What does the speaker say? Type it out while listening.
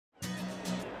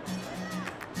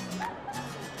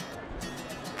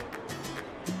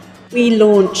We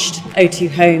launched O2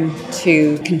 Home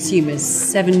to consumers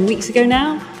 7 weeks ago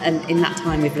now, and in that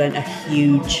time we've learned a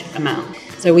huge amount.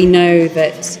 So we know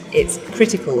that it's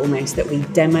critical almost that we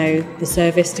demo the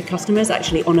service to customers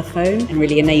actually on a phone and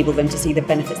really enable them to see the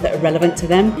benefits that are relevant to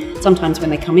them. Sometimes when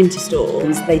they come into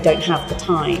stores, they don't have the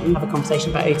time to have a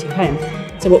conversation about O2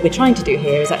 Home. So what we're trying to do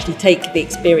here is actually take the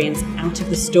experience out of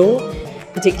the store.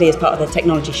 Particularly as part of the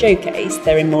technology showcase,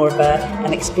 they're in more of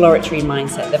an exploratory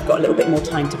mindset. They've got a little bit more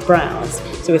time to browse.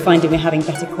 So we're finding we're having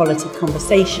better quality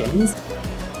conversations.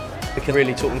 We can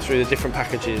really talk them through the different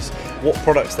packages, what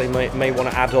products they may want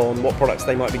to add on, what products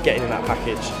they might be getting in that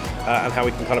package, and how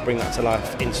we can kind of bring that to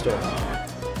life in store.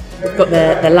 We've got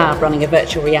the lab running a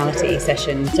virtual reality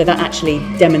session, so that actually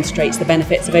demonstrates the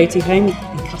benefits of O2 Home,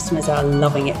 and customers are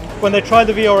loving it. When they try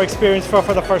the VR experience for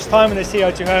the first time and they see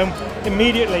O2 Home,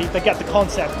 immediately they get the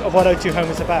concept of what O2 Home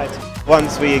is about.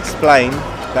 Once we explain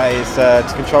that it's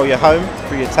to control your home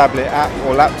through your tablet app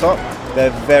or laptop, they're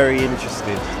very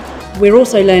interested. We're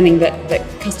also learning that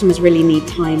customers really need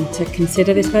time to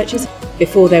consider this purchase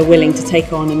before they're willing to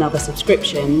take on another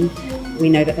subscription. We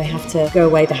know that they have to go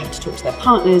away, they have to talk to their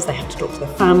partners, they have to talk to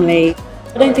their family.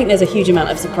 I don't think there's a huge amount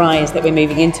of surprise that we're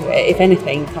moving into it. If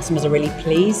anything, customers are really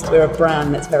pleased. We're a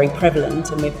brand that's very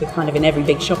prevalent and we're kind of in every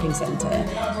big shopping centre,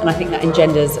 and I think that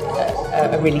engenders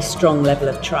a really strong level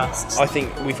of trust. I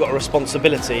think we've got a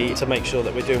responsibility to make sure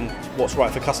that we're doing what's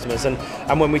right for customers,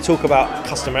 and when we talk about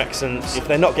customer excellence, if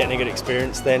they're not getting a good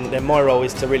experience, then my role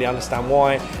is to really understand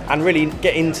why and really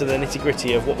get into the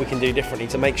nitty-gritty of what we can do differently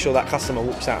to make sure that customer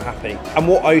walks out happy. And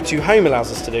what O2 Home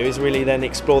allows us to do is really then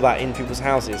explore that in people's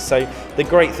houses. So the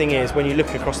great thing is, when you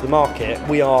look across the market,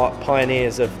 we are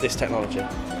pioneers of this technology.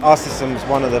 Our system's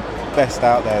one of the best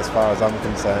out there as far as I'm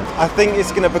concerned. I think it's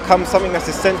going to become something that's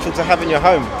essential to have in your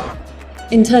home.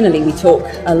 Internally, we talk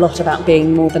a lot about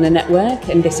being more than a network,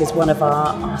 and this is one of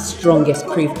our strongest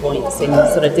proof points in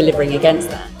sort of delivering against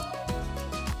that.